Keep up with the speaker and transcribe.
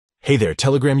Hey there,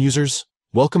 Telegram users!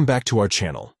 Welcome back to our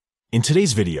channel. In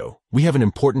today's video, we have an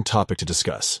important topic to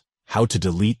discuss: how to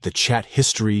delete the chat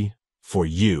history for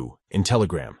you in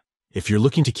Telegram. If you're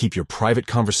looking to keep your private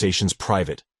conversations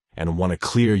private and want to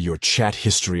clear your chat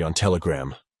history on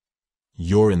Telegram,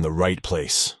 you're in the right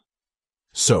place.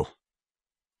 So,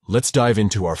 let's dive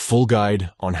into our full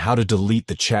guide on how to delete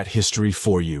the chat history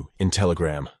for you in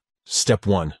Telegram. Step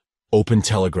 1. Open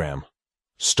Telegram.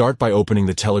 Start by opening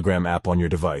the Telegram app on your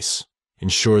device.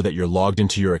 Ensure that you're logged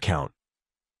into your account.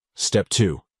 Step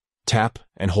 2. Tap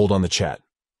and hold on the chat.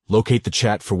 Locate the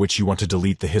chat for which you want to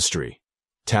delete the history.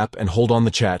 Tap and hold on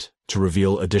the chat to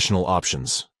reveal additional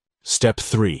options. Step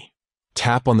 3.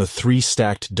 Tap on the 3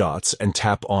 stacked dots and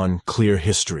tap on Clear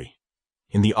History.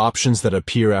 In the options that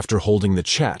appear after holding the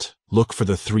chat, look for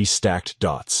the 3 stacked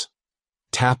dots.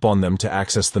 Tap on them to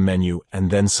access the menu and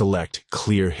then select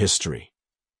Clear History.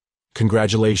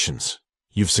 Congratulations!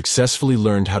 You've successfully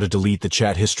learned how to delete the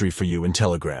chat history for you in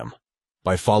Telegram.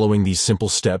 By following these simple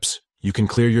steps, you can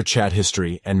clear your chat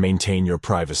history and maintain your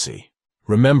privacy.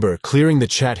 Remember, clearing the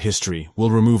chat history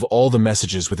will remove all the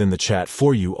messages within the chat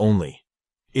for you only.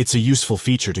 It's a useful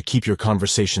feature to keep your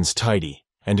conversations tidy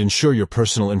and ensure your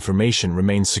personal information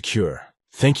remains secure.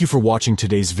 Thank you for watching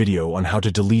today's video on how to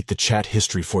delete the chat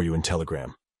history for you in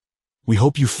Telegram. We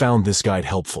hope you found this guide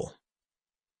helpful.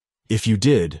 If you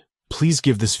did, please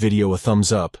give this video a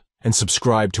thumbs up and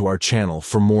subscribe to our channel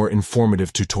for more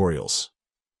informative tutorials.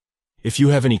 If you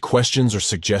have any questions or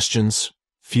suggestions,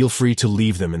 feel free to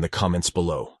leave them in the comments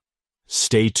below.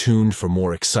 Stay tuned for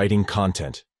more exciting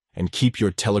content and keep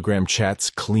your Telegram chats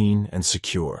clean and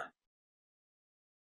secure.